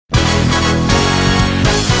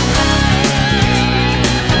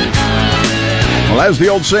Well, as the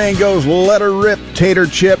old saying goes, let her rip, Tater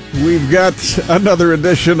Chip. We've got another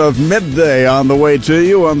edition of Midday on the way to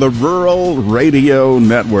you on the Rural Radio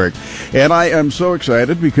Network. And I am so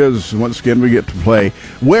excited because, once again, we get to play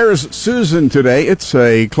Where's Susan today. It's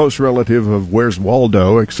a close relative of Where's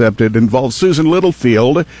Waldo, except it involves Susan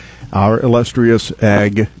Littlefield, our illustrious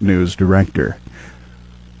Ag News Director.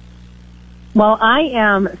 Well, I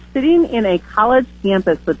am sitting in a college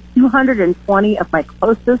campus with 220 of my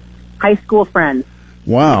closest high school friends.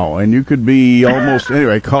 Wow, and you could be almost,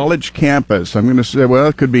 anyway, college campus. I'm going to say, well,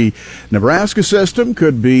 it could be Nebraska system,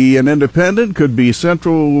 could be an independent, could be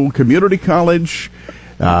Central Community College.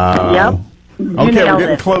 Yep. Okay, we're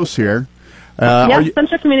getting close here.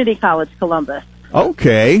 Central Community College, Columbus.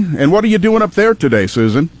 Okay, and what are you doing up there today,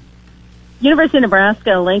 Susan? University of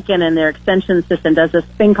Nebraska, Lincoln, and their extension system does this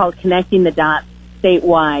thing called Connecting the Dots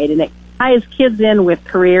statewide, and it ties kids in with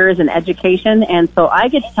careers and education, and so I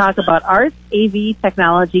get to talk about arts, AV,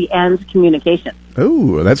 technology, and communication.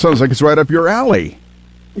 Ooh, that sounds like it's right up your alley.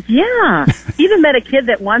 Yeah. Even met a kid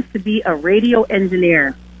that wants to be a radio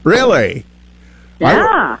engineer. Really?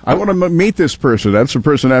 Yeah. I want to meet this person. That's a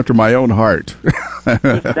person after my own heart.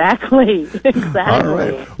 Exactly. All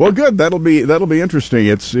right. Well, good. That'll be interesting.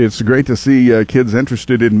 It's great to see kids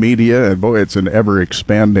interested in media, and boy, it's an ever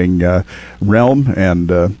expanding realm.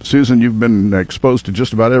 And Susan, you've been exposed to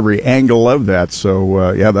just about every angle of that.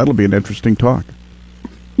 So yeah, that'll be an interesting talk.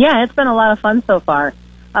 Yeah, it's been a lot of fun so far.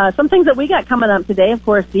 Some things that we got coming up today. Of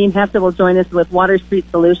course, Dean Hefta will join us with Water Street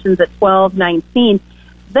Solutions at 12:19.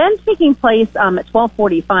 Then taking place at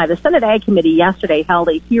 12:45, the Senate Ag Committee yesterday held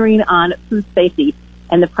a hearing on food safety,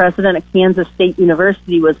 and the president of Kansas State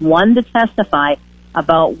University was one to testify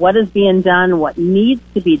about what is being done, what needs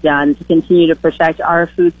to be done to continue to protect our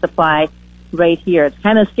food supply right here. It's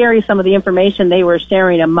kind of scary, some of the information they were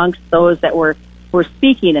sharing amongst those that were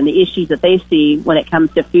speaking and the issues that they see when it comes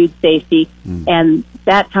to food safety, and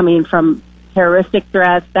that coming from terroristic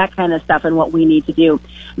threats, that kind of stuff, and what we need to do.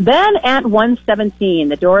 Then at 1:17,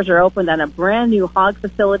 the doors are opened on a brand new hog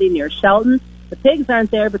facility near Shelton. The pigs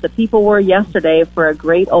aren't there, but the people were yesterday for a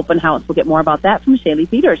great open house. We'll get more about that from Shaylee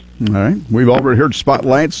Peters. All right. We've already heard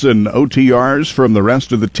spotlights and OTRs from the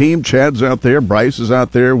rest of the team. Chad's out there. Bryce is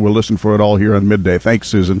out there. We'll listen for it all here on Midday. Thanks,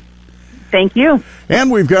 Susan. Thank you. And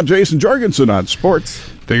we've got Jason Jorgensen on sports.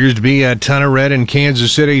 Figures to be a ton of red in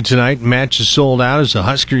Kansas City tonight. Match is sold out as the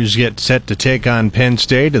Huskers get set to take on Penn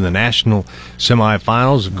State in the national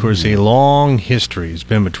semifinals. Of course, a long history has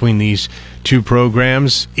been between these two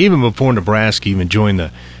programs. Even before Nebraska even joined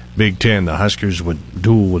the Big Ten, the Huskers would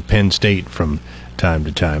duel with Penn State from time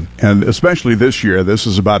to time. And especially this year, this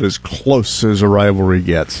is about as close as a rivalry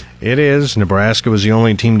gets. It is. Nebraska was the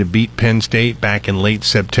only team to beat Penn State back in late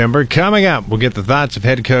September. Coming up, we'll get the thoughts of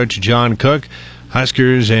head coach John Cook.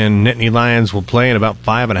 Huskers and Nittany Lions will play in about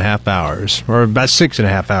 5.5 hours, or about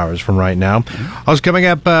 6.5 hours from right now. I was coming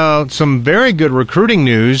up some very good recruiting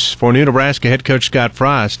news for new Nebraska head coach Scott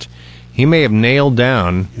Frost. He may have nailed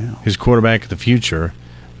down his quarterback of the future.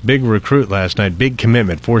 Big recruit last night, big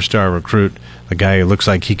commitment, 4-star recruit, a guy who looks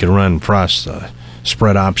like he can run Frost's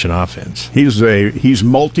spread option offense. He's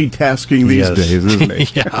multitasking these days, isn't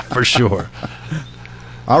he? Yeah, for sure.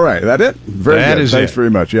 All right, that it? Very good. Thanks very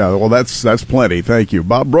much. Yeah, well, that's plenty. Thank you.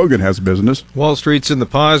 Bob Brogan has business. Wall Street's in the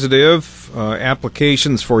positive.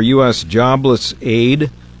 Applications for U.S. jobless aid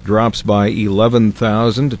drops by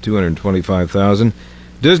 11,000 to 225,000.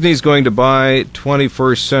 Disney's going to buy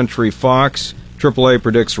 21st Century Fox. AAA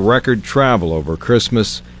predicts record travel over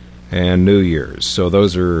Christmas and New Year's. So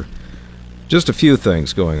those are just a few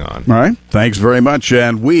things going on. All right. Thanks very much.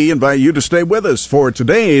 And we invite you to stay with us for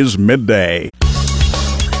today's Midday.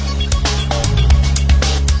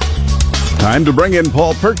 Time to bring in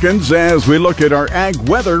Paul Perkins as we look at our ag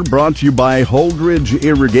weather, brought to you by Holdridge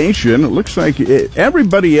Irrigation. It looks like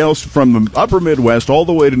everybody else from the upper Midwest all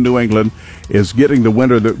the way to New England is getting the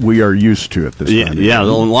winter that we are used to at this time. Yeah, a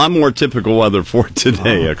lot more typical weather for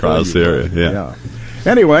today across the area. Yeah.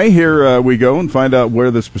 Anyway, here we go and find out where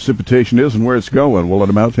this precipitation is and where it's going. Will it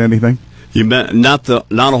amount to anything? You bet. Not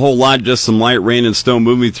a whole lot, just some light rain and snow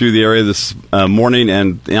moving through the area this morning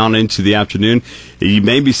and on into the afternoon. You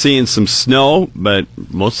may be seeing some snow, but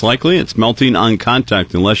most likely it's melting on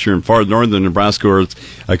contact unless you're in far northern Nebraska where it's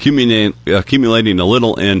accumulating a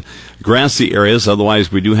little in grassy areas. Otherwise,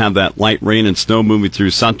 we do have that light rain and snow moving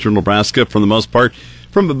through central Nebraska for the most part.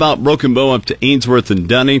 from about Broken Bow up to Ainsworth and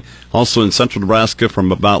Dunning. Also in central Nebraska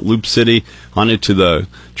from about Loop City on into the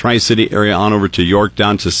Tri-City area on over to York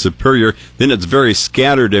down to Superior. Then it's very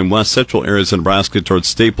scattered in west central areas of Nebraska towards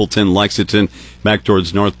Stapleton, Lexington, back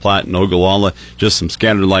towards North Platte and Ogallala. Just some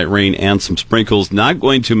scattered light rain and some sprinkles. Not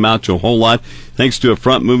going to amount to a whole lot thanks to a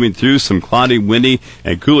front moving through, some cloudy, windy,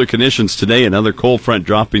 and cooler conditions today. Another cold front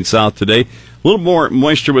dropping south today. A little more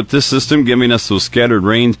moisture with this system, giving us those scattered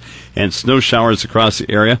rains and snow showers across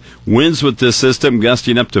the area. Winds with this system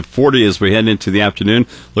gusting up to 40 as we head into the afternoon.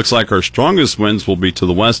 Looks like our strongest winds will be to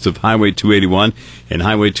the west of Highway 281. And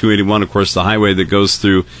Highway 281, of course, the highway that goes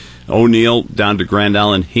through O'Neill down to Grand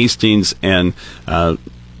Island, Hastings, and down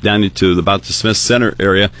into about the Smith Center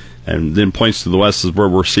area. And then points to the west is where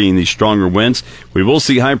we're seeing these stronger winds. We will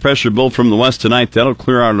see high pressure build from the west tonight. That'll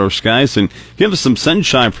clear out our skies and give us some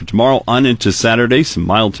sunshine for tomorrow on into Saturday. Some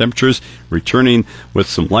mild temperatures returning with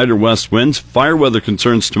some lighter west winds. Fire weather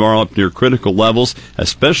concerns tomorrow up near critical levels,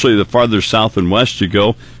 especially the farther south and west you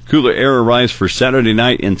go. Cooler air arrives for Saturday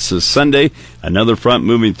night into Sunday. Another front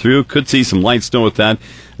moving through. Could see some light snow with that,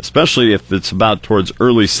 especially if it's about towards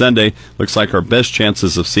early Sunday. Looks like our best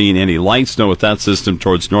chances of seeing any light snow with that system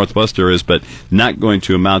towards northwest areas, but not going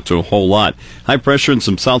to amount to a whole lot. High pressure and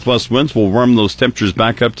some southwest winds will warm those temperatures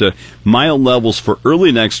back up to mild levels for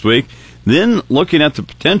early next week. Then looking at the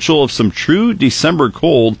potential of some true December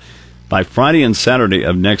cold by Friday and Saturday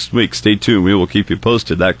of next week. Stay tuned. We will keep you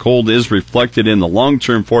posted. That cold is reflected in the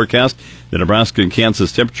long-term forecast. The Nebraska and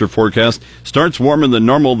Kansas temperature forecast starts warmer than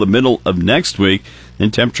normal the middle of next week.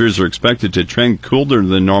 Then temperatures are expected to trend cooler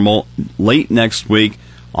than normal late next week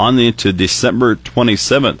on into December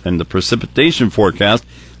 27th. And the precipitation forecast,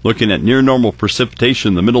 looking at near normal precipitation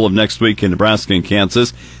in the middle of next week in Nebraska and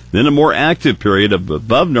Kansas. Then a more active period of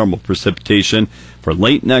above normal precipitation for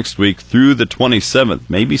late next week through the 27th.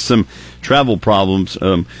 Maybe some travel problems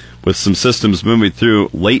with some systems moving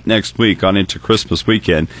through late next week on into Christmas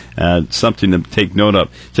weekend. Something to take note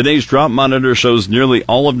of. Today's drought monitor shows nearly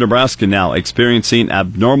all of Nebraska now experiencing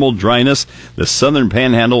abnormal dryness. The southern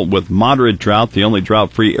panhandle with moderate drought. The only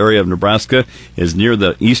drought-free area of Nebraska is near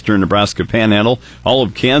the eastern Nebraska panhandle. All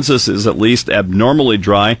of Kansas is at least abnormally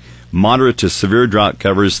dry. Moderate to severe drought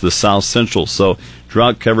covers the south central. So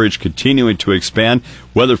drought coverage continuing to expand.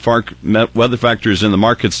 Weather factors in the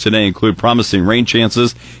markets today include promising rain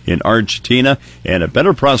chances in Argentina and a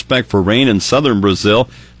better prospect for rain in southern Brazil.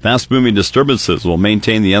 Fast-moving disturbances will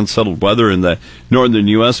maintain the unsettled weather in the northern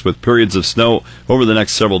U.S. with periods of snow over the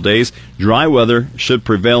next several days. Dry weather should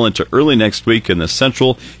prevail into early next week in the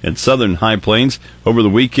central and southern high plains. Over the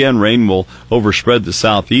weekend, rain will overspread the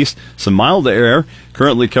southeast. Some mild air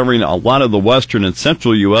currently covering a lot of the western and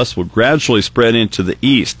central U.S. will gradually spread into the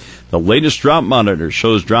east. The latest drought monitor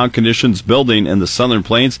shows drought conditions building in the southern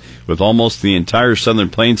plains, with almost the entire southern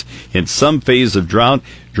plains in some phase of drought.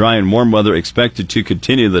 Dry and warm weather expected to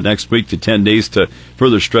continue the next week to 10 days to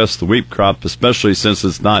further stress the wheat crop, especially since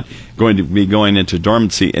it's not going to be going into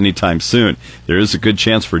dormancy anytime soon. There is a good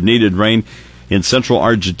chance for needed rain in central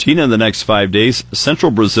Argentina in the next 5 days. Central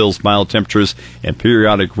Brazil's mild temperatures and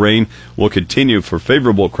periodic rain will continue for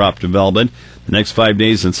favorable crop development. The next 5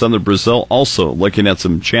 days in southern Brazil also looking at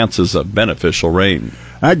some chances of beneficial rain.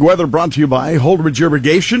 Ag weather brought to you by Holdridge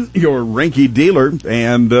Irrigation, your Rinky dealer.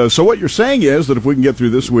 And so what you're saying is that if we can get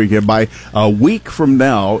through this weekend, by a week from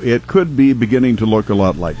now, it could be beginning to look a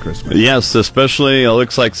lot like Christmas. Yes, especially it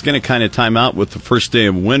looks like it's going to kind of time out with the first day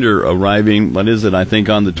of winter arriving. What is it? I think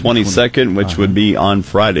on the 22nd, which would be on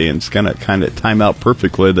Friday. And it's going to kind of time out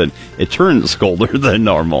perfectly that it turns colder than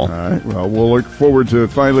normal. All right. Well, we'll look forward to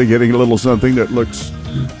finally getting a little something that looks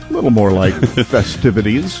a little more like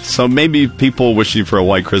festivities. So maybe people wishing for a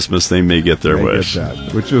white Christmas, they may get their wish. Get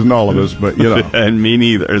that, which isn't all of us, but you know. And me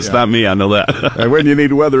neither. It's not me, I know that. And when you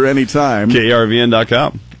need weather anytime.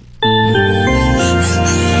 KRVN.com.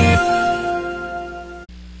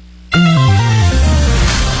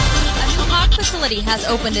 Has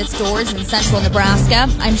opened its doors in central Nebraska.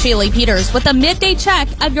 I'm Shaylee Peters with a midday check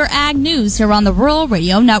of your ag news here on the Rural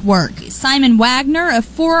Radio Network. Simon Wagner of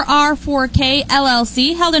 4R4K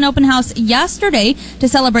LLC held an open house yesterday to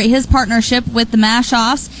celebrate his partnership with the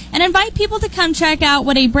Mash-Offs and invite people to come check out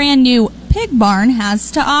what a brand new pig barn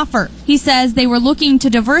has to offer. He says they were looking to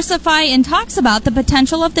diversify and talks about the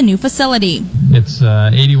potential of the new facility. It's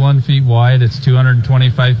 81 feet wide. It's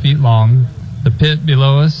 225 feet long. The pit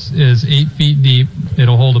below us is 8 feet deep.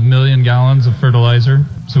 It'll hold 1 million gallons of fertilizer,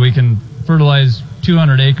 so we can fertilize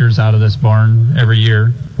 200 acres out of this barn every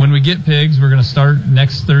year. When we get pigs, we're going to start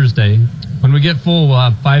next Thursday. When we get full, we'll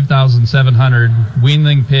have 5,700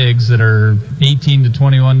 weanling pigs that are 18 to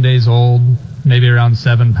 21 days old, maybe around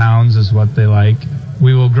 7 pounds is what they like.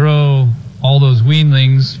 we will grow all those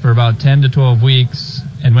weanlings for about 10 to 12 weeks.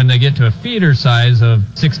 And when they get to a feeder size of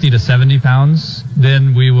 60 to 70 pounds,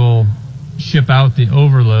 then we will ship out the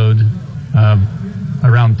overload of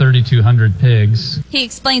around 3,200 pigs. He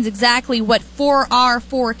explains exactly what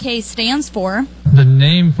 4R4K stands for. The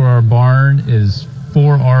name for our barn is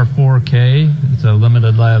 4R4K. It's a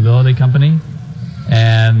limited liability company.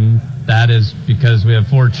 And that is because we have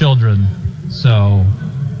 4 children. So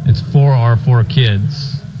it's 4R4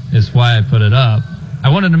 kids is why I put it up. I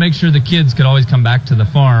wanted to make sure the kids could always come back to the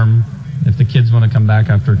farm. If the kids want to come back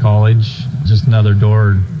after college, just another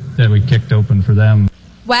door that we kicked open for them.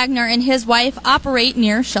 Wagner and his wife operate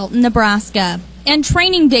near Shelton, Nebraska. And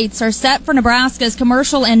training dates are set for Nebraska's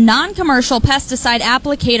commercial and non-commercial pesticide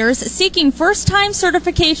applicators seeking first-time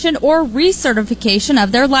certification or recertification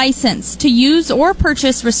of their license to use or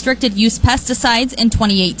purchase restricted-use pesticides in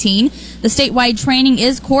 2018. The statewide training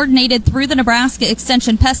is coordinated through the Nebraska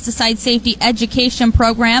Extension Pesticide Safety Education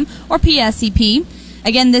Program, or PSEP.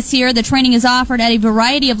 Again, this year, the training is offered at a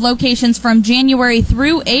variety of locations from January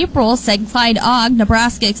through April, said Clyde Ogg,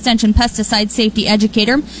 Nebraska Extension Pesticide Safety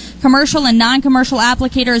Educator. Commercial and non-commercial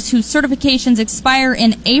applicators whose certifications expire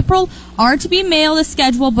in April are to be mailed a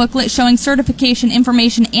schedule booklet showing certification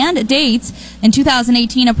information and dates. In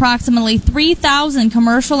 2018, approximately 3,000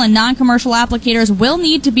 commercial and non-commercial applicators will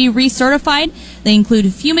need to be recertified. They include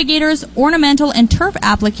fumigators, ornamental and turf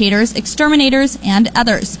applicators, exterminators, and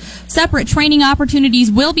others. Separate training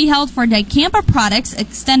opportunities will be held for dicamba products,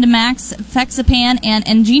 XtendiMax, Fexapan, and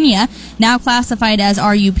Engenia, now classified as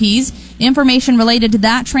RUPs. Information related to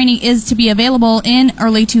that training is to be available in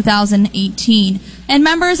early 2018. And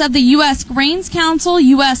members of the U.S. Grains Council,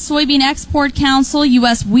 U.S. Soybean Export Council,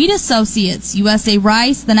 U.S. Wheat Associates, USA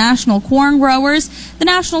Rice, the National Corn Growers, the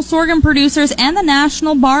National Sorghum Producers, and the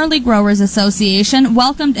National Barley Growers Association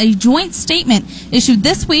welcomed a joint statement issued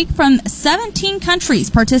this week from 17 countries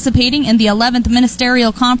participating in the 11th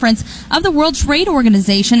Ministerial Conference of the World Trade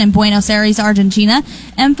Organization in Buenos Aires, Argentina,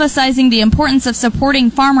 emphasizing the importance of supporting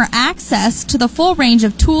farmer access to the full range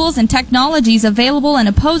of tools and technologies available and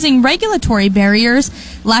opposing regulatory barriers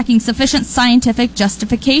lacking sufficient scientific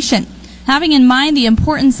justification. Having in mind the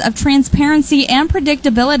importance of transparency and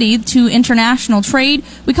predictability to international trade,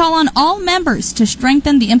 we call on all members to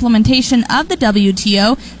strengthen the implementation of the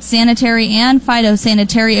WTO sanitary and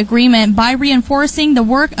phytosanitary agreement by reinforcing the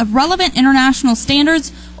work of relevant international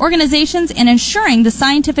standards, organizations, and ensuring the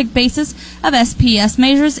scientific basis of SPS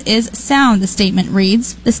measures is sound, the statement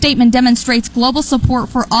reads. The statement demonstrates global support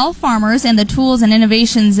for all farmers and the tools and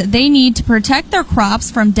innovations they need to protect their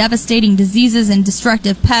crops from devastating diseases and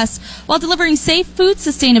destructive pests while delivering safe food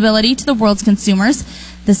sustainability to the world's consumers.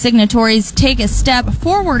 The signatories take a step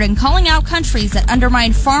forward in calling out countries that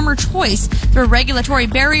undermine farmer choice through regulatory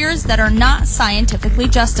barriers that are not scientifically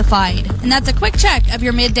justified. And that's a quick check of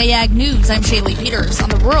your Midday Ag News. I'm Shaylee Peters on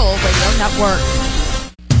the Rural Radio Network.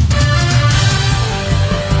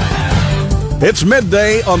 It's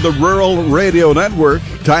midday on the Rural Radio Network.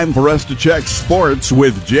 Time for us to check sports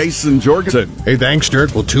with Jason Jorgensen. Hey, thanks,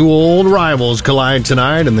 Dirk. Well, 2 old rivals collide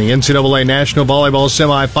tonight in the NCAA National Volleyball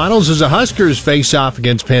Semifinals as the Huskers face off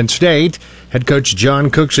against Penn State. Head coach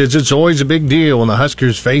John Cook says it's always a big deal when the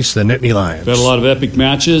Huskers face the Nittany Lions. We've had a lot of epic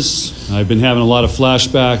matches. I've been having a lot of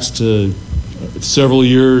flashbacks to several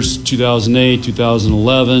years, 2008,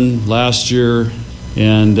 2011, last year.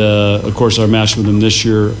 And, of course, our match with them this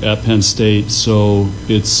year at Penn State. So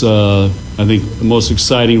it's, I think, the most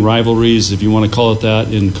exciting rivalries, if you want to call it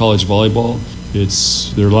that, in college volleyball.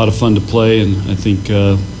 They're a lot of fun to play, and I think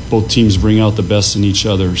both teams bring out the best in each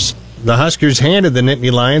other's. The Huskers handed the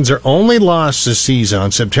Nittany Lions their only loss this season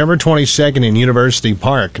on September 22nd in University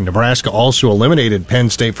Park. Nebraska also eliminated Penn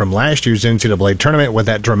State from last year's NCAA tournament with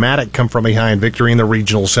that dramatic come-from-behind victory in the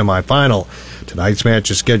regional semifinal. Tonight's match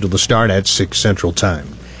is scheduled to start at 6 Central Time.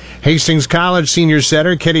 Hastings College senior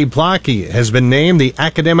setter Kitty Plotke has been named the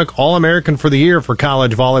Academic All-American for the Year for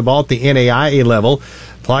college volleyball at the NAIA level.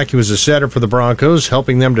 Plotke was a setter for the Broncos,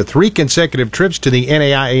 helping them to 3 consecutive trips to the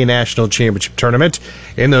NAIA National Championship Tournament.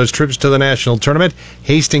 In those trips to the national tournament,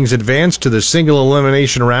 Hastings advanced to the single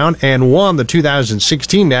elimination round and won the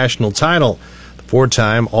 2016 national title. The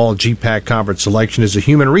 4-time All-GPAC Conference selection is a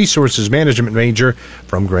human resources management major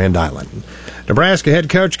from Grand Island. Nebraska head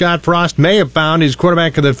coach Scott Frost may have found his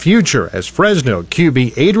quarterback of the future as Fresno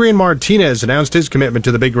QB Adrian Martinez announced his commitment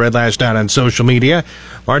to the Big Red last night on social media.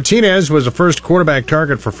 Martinez was the first quarterback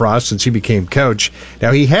target for Frost since he became coach.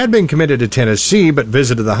 Now, he had been committed to Tennessee but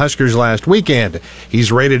visited the Huskers last weekend.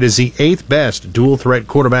 He's rated as the 8th best dual-threat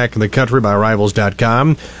quarterback in the country by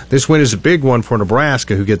Rivals.com. This win is a big one for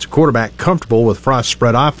Nebraska, who gets a quarterback comfortable with Frost's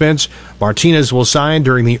spread offense. Martinez will sign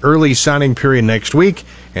during the early signing period next week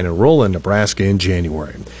and enroll in Nebraska in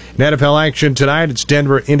January. In NFL action tonight, it's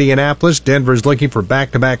Denver-Indianapolis. Denver's looking for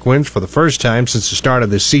back-to-back wins for the first time since the start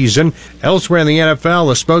of the season. Elsewhere in the NFL,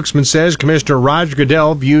 a spokesman says Commissioner Roger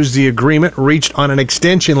Goodell views the agreement reached on an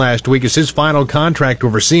extension last week as his final contract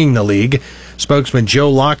overseeing the league. Spokesman Joe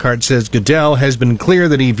Lockhart says Goodell has been clear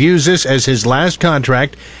that he views this as his last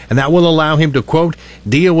contract, and that will allow him to, quote,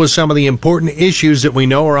 deal with some of the important issues that we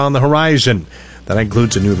know are on the horizon. That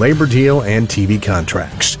includes a new labor deal and TV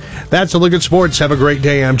contracts. That's a look at sports. Have a great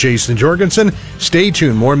day. I'm Jason Jorgensen. Stay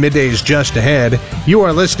tuned. More Middays just ahead. You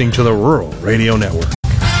are listening to the Rural Radio Network.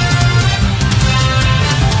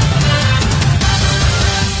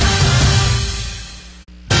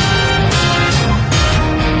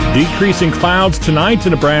 Decreasing clouds tonight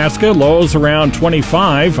in Nebraska, lows around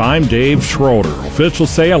 25. I'm Dave Schroeder. Officials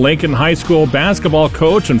say a Lincoln High School basketball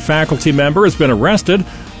coach and faculty member has been arrested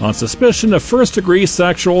on suspicion of first-degree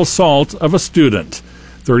sexual assault of a student.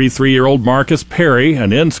 33-year-old Marcus Perry,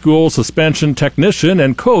 an in-school suspension technician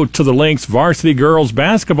and coach to the Lynx varsity girls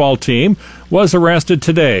basketball team, was arrested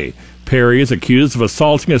today. Perry is accused of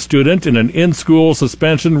assaulting a student in an in-school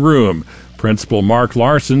suspension room. Principal Mark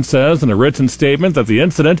Larson says in a written statement that the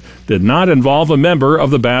incident did not involve a member of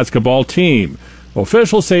the basketball team.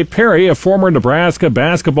 Officials say Perry, a former Nebraska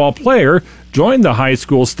basketball player, joined the high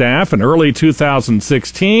school staff in early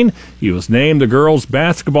 2016. He was named the girls'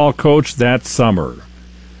 basketball coach that summer.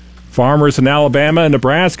 Farmers in Alabama and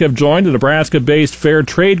Nebraska have joined a Nebraska-based fair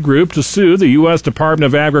trade group to sue the U.S. Department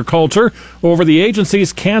of Agriculture over the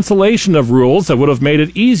agency's cancellation of rules that would have made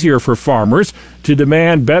it easier for farmers to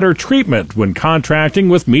demand better treatment when contracting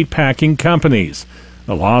with meatpacking companies.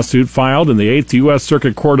 A lawsuit filed in the 8th U.S.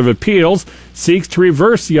 Circuit Court of Appeals seeks to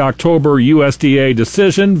reverse the October USDA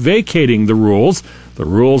decision vacating the rules. The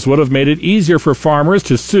rules would have made it easier for farmers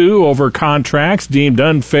to sue over contracts deemed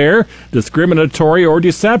unfair, discriminatory, or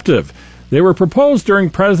deceptive. They were proposed during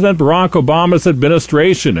President Barack Obama's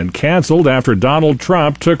administration and canceled after Donald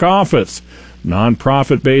Trump took office.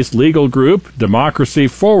 Nonprofit-based legal group Democracy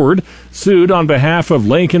Forward sued on behalf of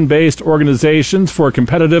Lincoln-based Organizations for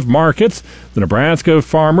Competitive Markets, the Nebraska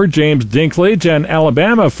farmer James Dinklage, and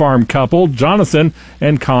Alabama farm couple Jonathan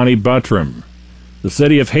and Connie Buttram. The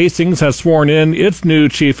city of Hastings has sworn in its new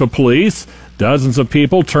chief of police. Dozens of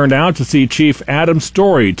people turned out to see Chief Adam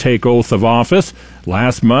Story take oath of office.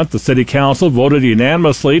 Last month, the city council voted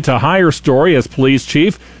unanimously to hire Story as police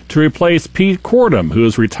chief to replace Pete Cordum, who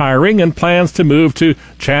is retiring and plans to move to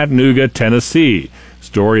Chattanooga, Tennessee.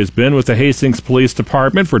 Story has been with the Hastings Police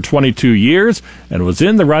Department for 22 years and was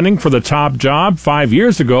in the running for the top job 5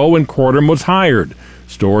 years ago when Cordum was hired.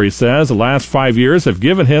 Story says the last 5 years have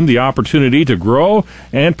given him the opportunity to grow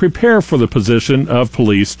and prepare for the position of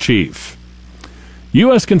police chief.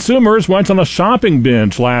 U.S. consumers went on a shopping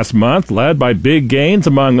binge last month, led by big gains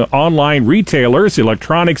among online retailers,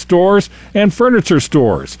 electronic stores, and furniture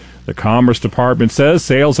stores. The Commerce Department says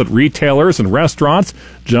sales at retailers and restaurants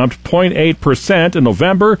jumped 0.8% in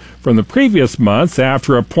November from the previous month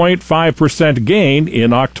after a 0.5% gain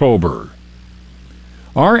in October.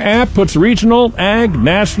 Our app puts regional, ag,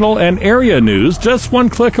 national, and area news just one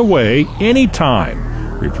click away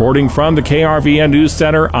anytime. Reporting from the KRVN News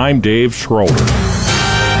Center, I'm Dave Schroeder.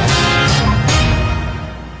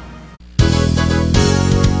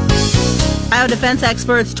 Biodefense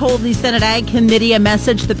experts told the Senate Ag Committee a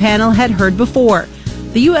message the panel had heard before.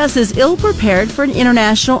 The U.S. is ill-prepared for an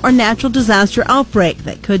international or natural disaster outbreak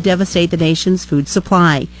that could devastate the nation's food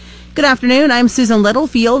supply. Good afternoon, I'm Susan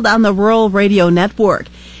Littlefield on the Rural Radio Network.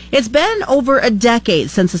 It's been over a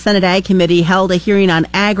decade since the Senate Ag Committee held a hearing on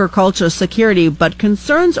agricultural security, but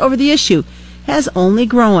concerns over the issue has only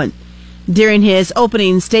grown. During his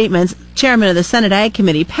opening statements, Chairman of the Senate Ag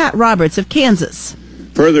Committee, Pat Roberts of Kansas.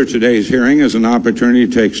 Further, today's hearing is an opportunity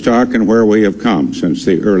to take stock in where we have come since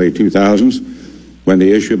the early 2000s, when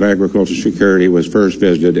the issue of agricultural security was first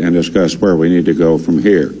visited, and discuss where we need to go from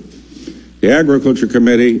here. The Agriculture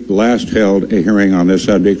Committee last held a hearing on this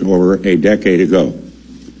subject over a decade ago,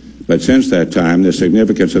 but since that time, the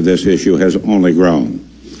significance of this issue has only grown.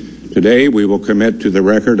 Today, we will commit to the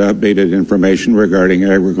record updated information regarding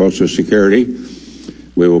agricultural security.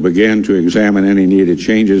 We will begin to examine any needed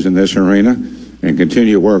changes in this arena and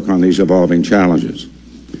continue work on these evolving challenges.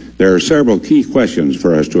 There are several key questions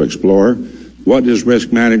for us to explore. What does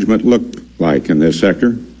risk management look like in this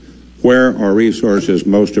sector? Where are resources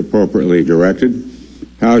most appropriately directed?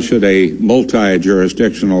 How should a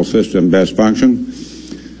multi-jurisdictional system best function?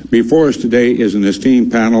 Before us today is an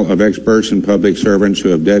esteemed panel of experts and public servants who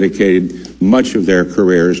have dedicated much of their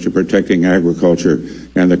careers to protecting agriculture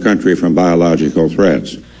and the country from biological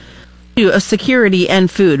threats. Of security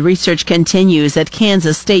and food research continues at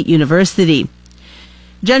Kansas State University.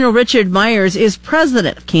 General Richard Myers is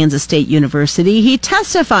president of Kansas State University. He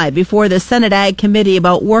testified before the Senate Ag Committee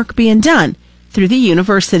about work being done through the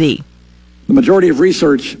university. The majority of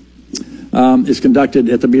research is conducted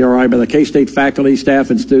at the BRI by the K-State faculty,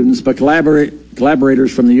 staff, and students, but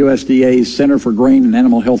collaborators from the USDA's Center for Grain and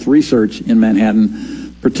Animal Health Research in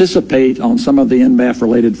Manhattan participate on some of the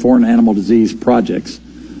NBAF-related foreign animal disease projects.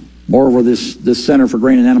 Moreover, this Center for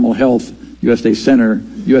Grain and Animal Health,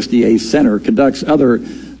 USDA Center, conducts other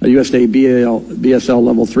USDA BSL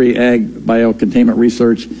Level 3 Ag Biocontainment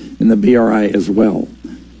research in the BRI as well.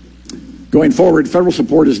 Going forward, federal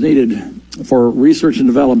support is needed for research and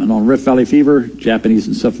development on Rift Valley fever, Japanese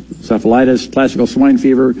encephalitis, classical swine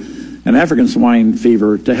fever, and African swine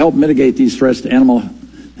fever to help mitigate these threats to animal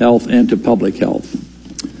health and to public health.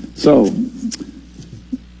 So,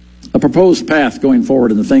 a proposed path going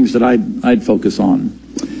forward and the things that I'd focus on.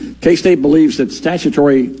 K-State believes that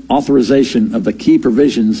statutory authorization of the key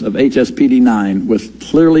provisions of HSPD 9 with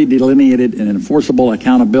clearly delineated and enforceable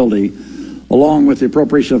accountability, along with the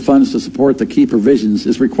appropriation of funds to support the key provisions,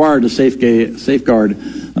 is required to safeguard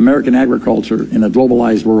American agriculture in a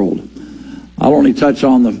globalized world. I'll only touch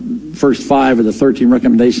on the first 5 of the 13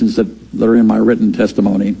 recommendations that are in my written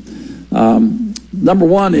testimony. Number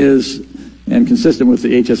 1 is, and consistent with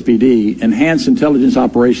the HSPD, enhance intelligence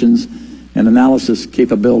operations and analysis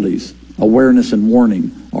capabilities. Awareness and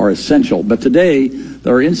warning are essential, but today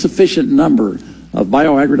there are insufficient number of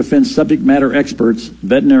bioagrodefense subject matter experts,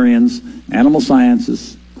 veterinarians, animal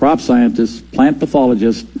scientists, crop scientists, plant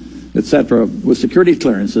pathologists, etc., with security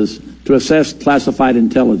clearances to assess classified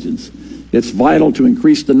intelligence. It's vital to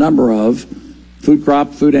increase the number of food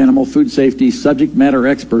crop, food animal, food safety subject matter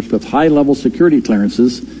experts with high-level security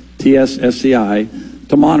clearances, TS-SCI,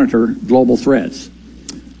 to monitor global threats.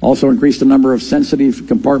 Also increase the number of sensitive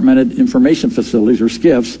compartmented information facilities, or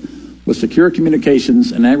SCIFs, with secure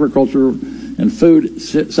communications and agriculture and food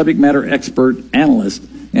subject matter expert analysts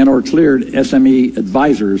and or cleared SME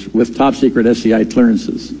advisors with top secret SCI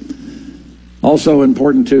clearances. Also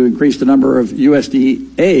important to increase the number of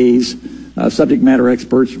USDA's subject matter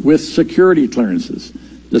experts with security clearances.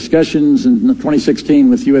 Discussions in 2016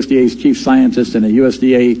 with USDA's chief scientist and a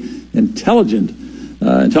USDA intelligence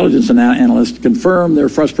analyst confirmed their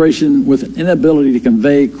frustration with an inability to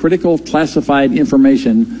convey critical classified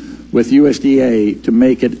information with USDA to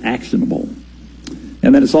make it actionable.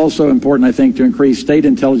 And then it's also important, I think, to increase state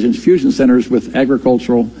intelligence fusion centers with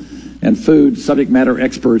agricultural and food subject matter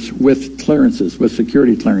experts with clearances, with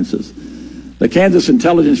security clearances. The Kansas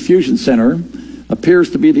Intelligence Fusion Center appears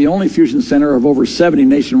to be the only fusion center of over 70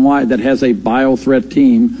 nationwide that has a biothreat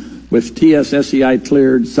team with TS-SCI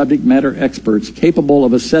cleared subject matter experts capable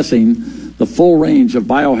of assessing the full range of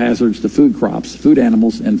biohazards to food crops, food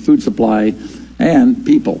animals, and food supply and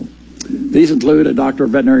people. These include a doctor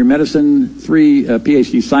of veterinary medicine, 3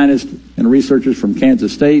 PhD scientists and researchers from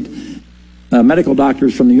Kansas State, medical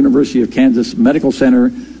doctors from the University of Kansas Medical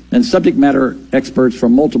Center, and subject matter experts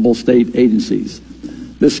from multiple state agencies.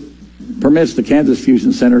 This permits the Kansas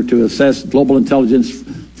Fusion Center to assess global intelligence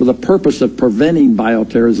for the purpose of preventing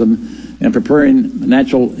bioterrorism and preparing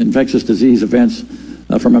natural infectious disease events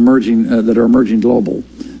from that are emerging global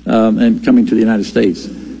and coming to the United States.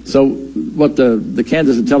 So what the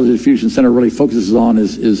Kansas Intelligence Fusion Center really focuses on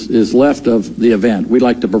is left of the event. We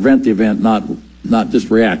like to prevent the event, not just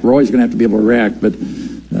react. We're always going to have to be able to react, but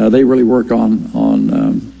they really work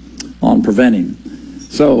on preventing.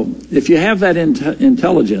 So if you have that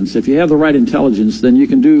intelligence, if you have the right intelligence, then you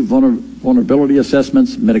can do vulnerability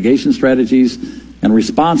assessments, mitigation strategies, and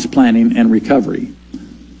response planning and recovery.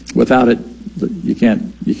 Without it, you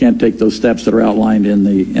can't take those steps that are outlined in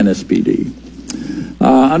the NSPD.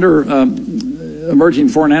 Under emerging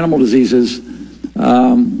foreign animal diseases,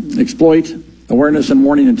 exploit awareness and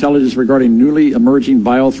warning intelligence regarding newly emerging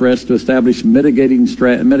biothreats to establish mitigation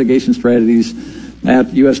strategies at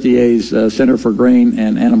USDA's Center for Grain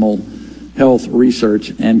and Animal Health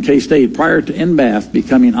Research and K-State prior to NBAF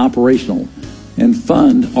becoming operational, and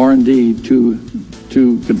fund R&D to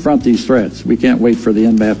confront these threats. We can't wait for the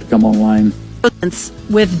NBAF to come online.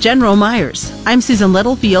 With General Myers, I'm Susan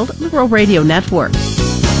Littlefield, the Rural Radio Network.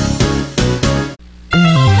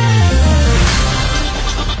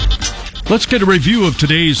 Let's get a review of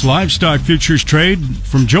today's livestock futures trade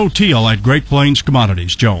from Joe Teal at Great Plains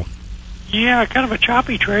Commodities. Joe. Yeah, kind of a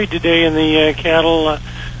choppy trade today in the cattle,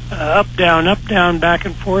 up, down, back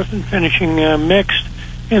and forth, and finishing mixed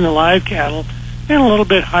in the live cattle, and a little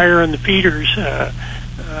bit higher in the feeders.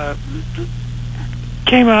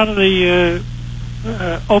 Came out of the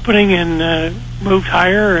opening and moved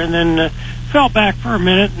higher, and then fell back for a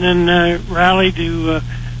minute, and then rallied to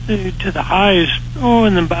the highs,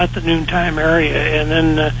 in about the noontime area, and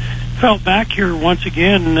then fell back here once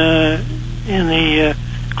again in the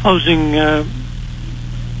closing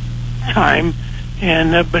time,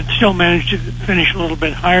 and but still managed to finish a little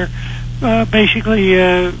bit higher. Basically,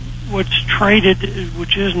 what's traded,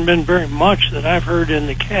 which hasn't been very much that I've heard in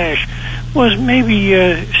the cash, was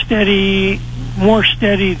maybe steady, more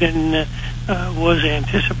steady than was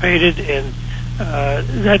anticipated, and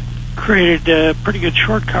that created pretty good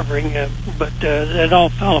short covering, but it all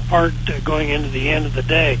fell apart going into the end of the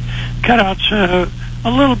day. Cutouts a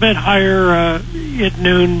little bit higher at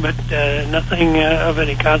noon, but nothing of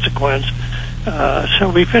any consequence. So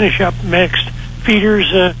we finish up mixed. Feeders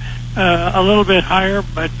a little bit higher,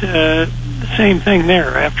 but same thing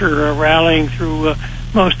there. After rallying through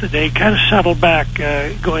most of the day, kind of settled back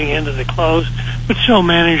going into the close, but still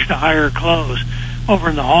managed a higher close. Over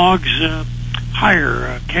in the hogs,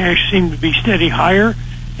 higher. Cash seemed to be steady higher,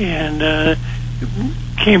 and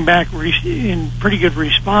came back in pretty good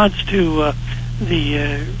response to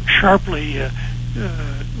the sharply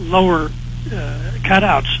lower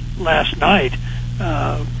cutouts last night.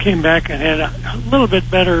 Came back and had a little bit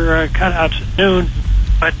better cutouts at noon,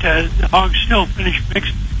 but the hogs still finished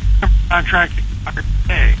mixed contracting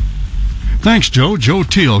today. Thanks, Joe. Joe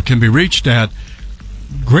Teal can be reached at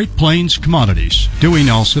Great Plains Commodities. Dewey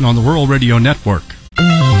Nelson on the Rural Radio Network.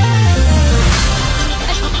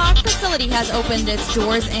 Has opened its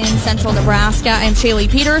doors in central Nebraska. I'm Shaylee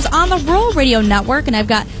Peters on the Rural Radio Network, and I've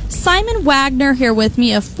got Simon Wagner here with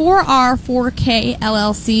me of 4R4K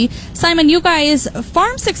LLC. Simon, you guys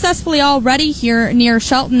farm successfully already here near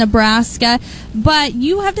Shelton, Nebraska, but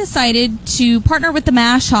you have decided to partner with the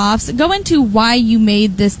Mashoffs. Go into why you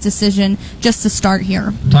made this decision just to start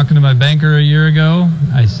here. Talking to my banker a year ago,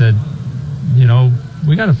 I said,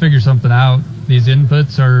 we got to figure something out. These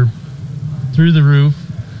inputs are through the roof.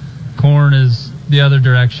 Corn is the other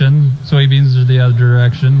direction. Soybeans are the other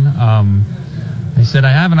direction. I said, I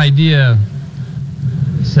have an idea.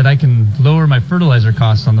 He said, I can lower my fertilizer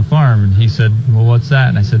costs on the farm. And he said, well, what's that?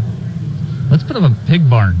 And I said, let's put up a pig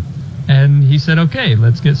barn. And he said, okay,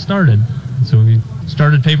 let's get started. So we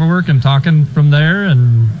started paperwork and talking from there,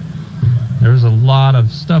 and there was a lot of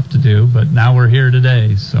stuff to do, but now we're here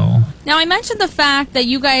today. So now, I mentioned the fact that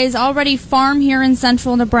you guys already farm here in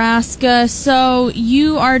central Nebraska, so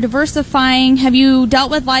you are diversifying. Have you dealt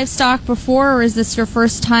with livestock before, or is this your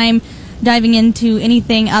first time diving into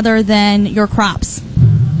anything other than your crops?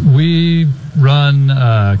 We run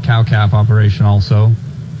a cow-calf operation also,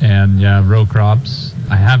 and row crops.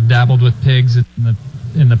 I have dabbled with pigs in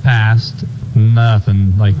the past,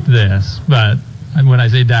 nothing like this, but when I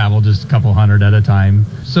say dabble, just a couple hundred at a time.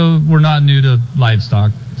 So we're not new to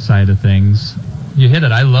livestock side of things. You hit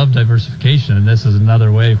it. I love diversification, and this is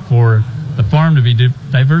another way for the farm to be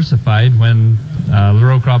diversified when the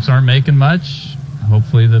row crops aren't making much.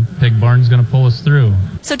 Hopefully the pig barn's going to pull us through.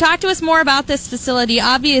 So talk to us more about this facility.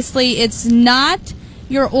 Obviously, it's not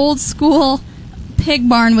your old school pig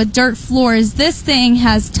barn with dirt floors. This thing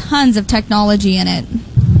has tons of technology in it.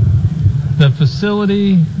 The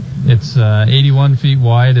facility, it's 81 feet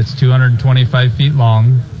wide. It's 225 feet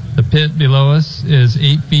long. The pit below us is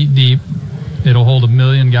 8 feet deep. It'll hold 1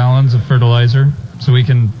 million gallons of fertilizer. So we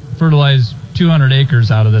can fertilize 200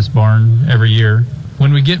 acres out of this barn every year.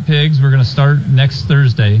 When we get pigs, we're going to start next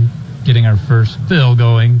Thursday, getting our first fill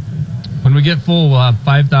going. When we get full, we'll have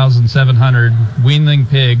 5,700 weanling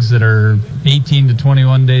pigs that are 18 to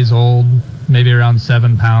 21 days old, maybe around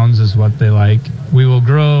 7 pounds is what they like. We will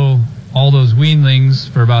grow all those weanlings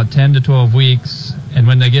for about 10 to 12 weeks, and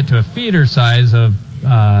when they get to a feeder size of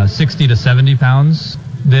 60 to 70 pounds,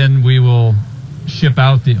 then we will ship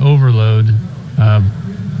out the overload of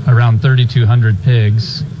around 3,200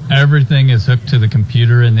 pigs. Everything is hooked to the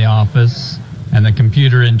computer in the office, and the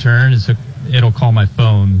computer in turn it'll call my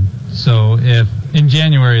phone. So if in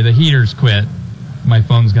January the heaters quit, my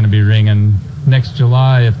phone's going to be ringing. Next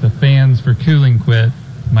July, if the fans for cooling quit,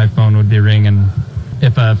 my phone would be ringing.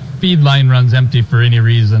 If a feed line runs empty for any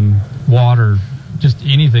reason, water, just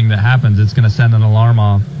anything that happens, it's going to send an alarm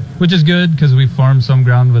off, which is good because we farm some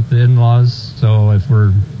ground with the in-laws. So if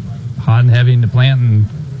we're hot and heavy into planting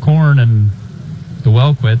corn and the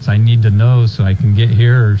well quits, I need to know so I can get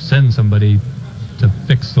here or send somebody to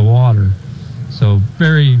fix the water. So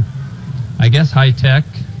very, I guess, high tech,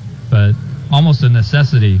 but almost a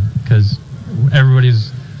necessity because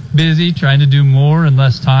everybody's busy trying to do more in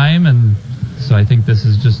less time. And so I think this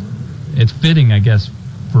is just, it's fitting, I guess,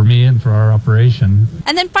 for me and for our operation.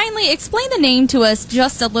 And then finally, explain the name to us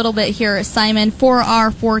just a little bit here, Simon.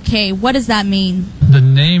 4R4K, what does that mean? The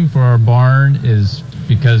name for our barn is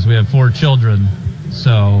because we have 4 children,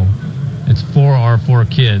 so it's 4R4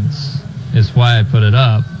 Kids is why I put it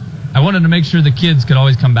up. I wanted to make sure the kids could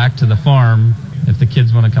always come back to the farm if the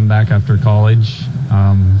kids want to come back after college.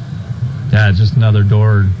 Just another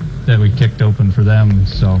door that we kicked open for them.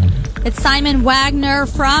 So it's Simon Wagner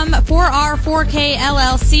from 4R4K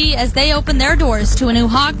LLC as they open their doors to a new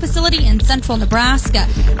hog facility in central Nebraska.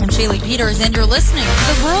 I'm Shaylee Peters, and you're listening to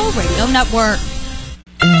the Rural Radio Network.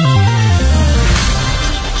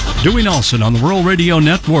 Dewey Nelson on the Rural Radio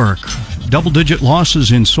Network. Double-digit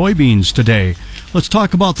losses in soybeans today. Let's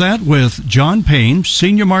talk about that with John Payne,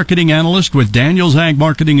 Senior Marketing Analyst with Daniels Ag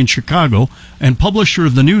Marketing in Chicago and publisher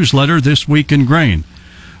of the newsletter This Week in Grain.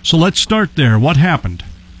 So let's start there. What happened?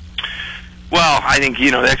 Well, I think,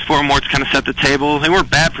 the export reports kind of set the table. They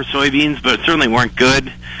weren't bad for soybeans, but certainly weren't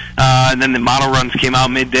good. And then the model runs came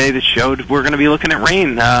out midday that showed we're going to be looking at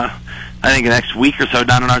rain, I think, the next week or so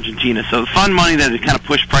down in Argentina. So the fund money that had kind of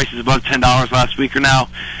pushed prices above $10 last week are now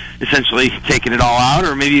essentially taking it all out,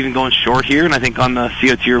 or maybe even going short here. And I think on the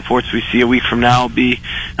COT reports we see a week from now will be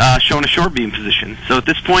showing a short beam position. So at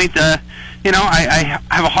this point, I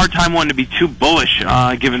have a hard time wanting to be too bullish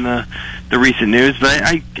given the recent news, but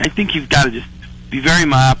I think you've got to just be very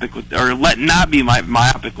myopic with, or not be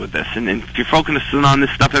myopic with this. And if you're focusing on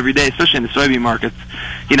this stuff every day, especially in the soybean markets,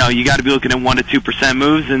 you got to be looking at 1 to 2%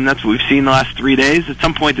 moves, and that's what we've seen the last 3 days. At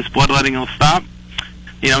some point, this bloodletting will stop.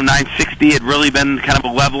 960 had really been kind of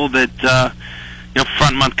a level that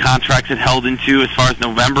front month contracts had held into as far as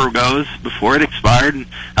November goes before it expired, and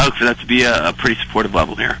I look for that to be a pretty supportive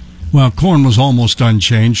level here. Well, corn was almost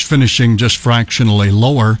unchanged, finishing just fractionally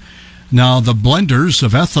lower. Now, the blenders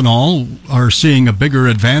of ethanol are seeing a bigger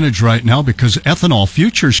advantage right now because ethanol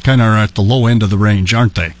futures kind of are at the low end of the range,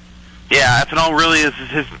 aren't they? Yeah, ethanol really has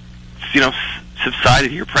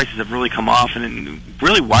subsided here. Prices have really come off, and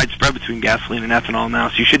really widespread between gasoline and ethanol now.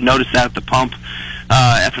 So you should notice that at the pump.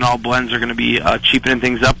 Ethanol blends are going to be cheapening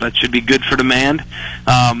things up. That should be good for demand.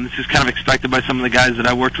 This is kind of expected by some of the guys that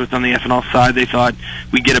I worked with on the ethanol side. They thought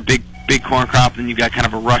we'd get a big corn crop, and then you've got kind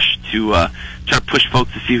of a rush to try to push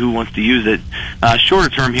folks to see who wants to use it. Shorter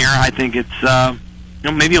term here, I think it's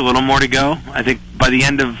maybe a little more to go. I think by the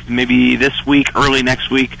end of maybe this week, early next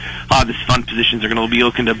week, the fund positions are going to be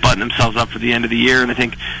looking to button themselves up for the end of the year. And I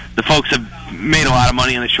think the folks have made a lot of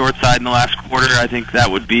money on the short side in the last quarter. I think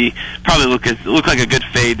that would be probably look like a good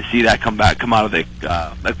fade to see that come out of the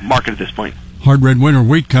market at this point. Hard red winter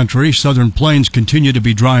wheat country, Southern Plains continue to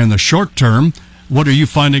be dry in the short term. What are you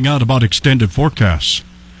finding out about extended forecasts?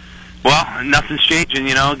 Well, nothing's changing,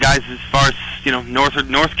 guys, as far as,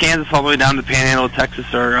 North Kansas all the way down to the Panhandle of Texas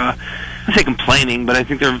are, I say complaining, but I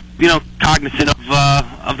think they're, cognizant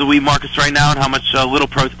of the wheat markets right now and how much how little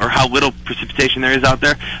precipitation there is out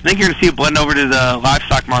there. I think you're going to see a blend over to the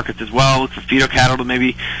livestock markets as well. Look for feeder cattle to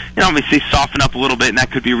maybe soften up a little bit, and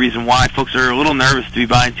that could be a reason why folks are a little nervous to be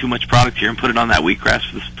buying too much product here and put it on that wheatgrass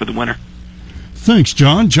for the winter. Thanks,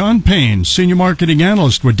 John. John Payne, Senior Marketing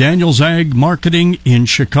Analyst with Daniels Ag Marketing in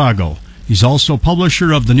Chicago. He's also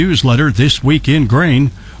publisher of the newsletter This Week in Grain.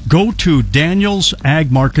 Go to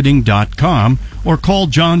danielsagmarketing.com or call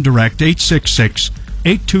John direct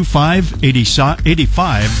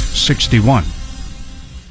 866-825-8561.